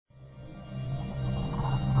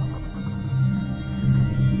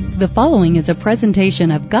The following is a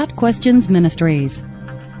presentation of Got Questions Ministries.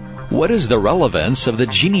 What is the relevance of the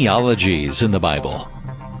genealogies in the Bible?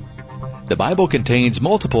 The Bible contains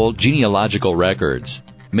multiple genealogical records.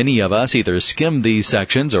 Many of us either skim these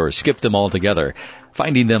sections or skip them altogether,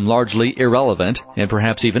 finding them largely irrelevant and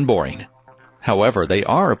perhaps even boring. However, they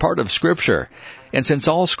are a part of Scripture, and since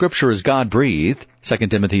all Scripture is God-breathed, 2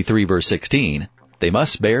 Timothy 3 verse 16, they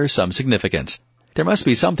must bear some significance. There must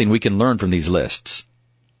be something we can learn from these lists.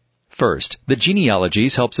 First, the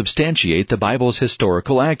genealogies help substantiate the Bible's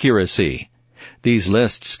historical accuracy. These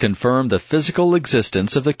lists confirm the physical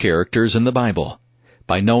existence of the characters in the Bible.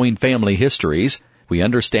 By knowing family histories, we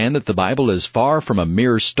understand that the Bible is far from a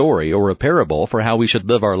mere story or a parable for how we should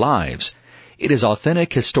live our lives. It is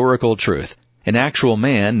authentic historical truth. An actual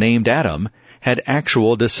man named Adam had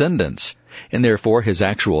actual descendants, and therefore his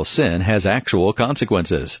actual sin has actual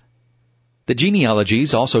consequences. The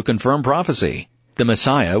genealogies also confirm prophecy. The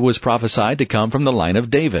Messiah was prophesied to come from the line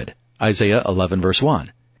of David, Isaiah 11 verse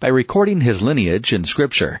 1. By recording his lineage in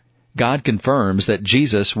Scripture, God confirms that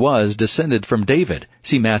Jesus was descended from David.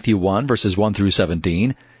 See Matthew 1 verses 1 through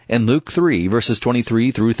 17 and Luke 3 verses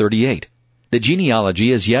 23 through 38. The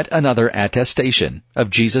genealogy is yet another attestation of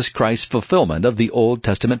Jesus Christ's fulfillment of the Old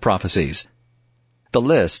Testament prophecies. The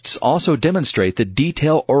lists also demonstrate the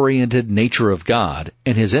detail-oriented nature of God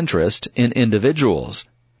and His interest in individuals.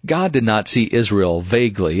 God did not see Israel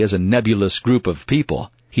vaguely as a nebulous group of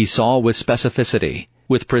people. He saw with specificity,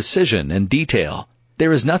 with precision and detail.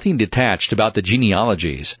 There is nothing detached about the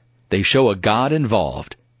genealogies. They show a God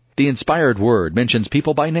involved. The inspired word mentions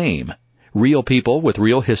people by name, real people with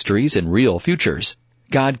real histories and real futures.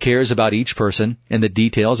 God cares about each person and the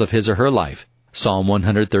details of his or her life. Psalm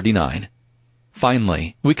 139.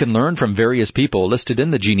 Finally, we can learn from various people listed in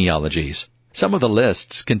the genealogies. Some of the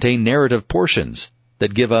lists contain narrative portions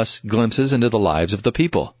that give us glimpses into the lives of the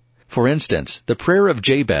people. For instance, the prayer of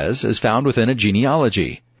Jabez is found within a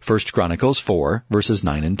genealogy, 1 Chronicles 4, verses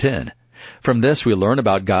 9 and 10. From this we learn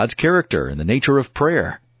about God's character and the nature of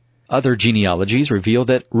prayer. Other genealogies reveal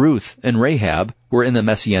that Ruth and Rahab were in the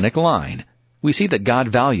Messianic line. We see that God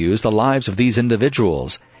values the lives of these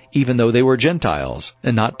individuals, even though they were Gentiles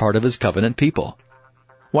and not part of His covenant people.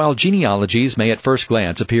 While genealogies may at first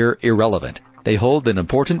glance appear irrelevant, they hold an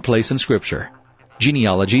important place in Scripture.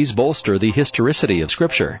 Genealogies bolster the historicity of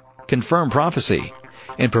Scripture, confirm prophecy,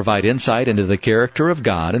 and provide insight into the character of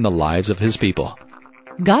God and the lives of His people.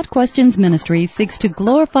 Got Questions Ministry seeks to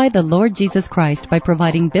glorify the Lord Jesus Christ by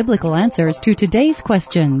providing biblical answers to today's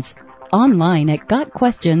questions. Online at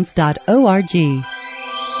gotquestions.org.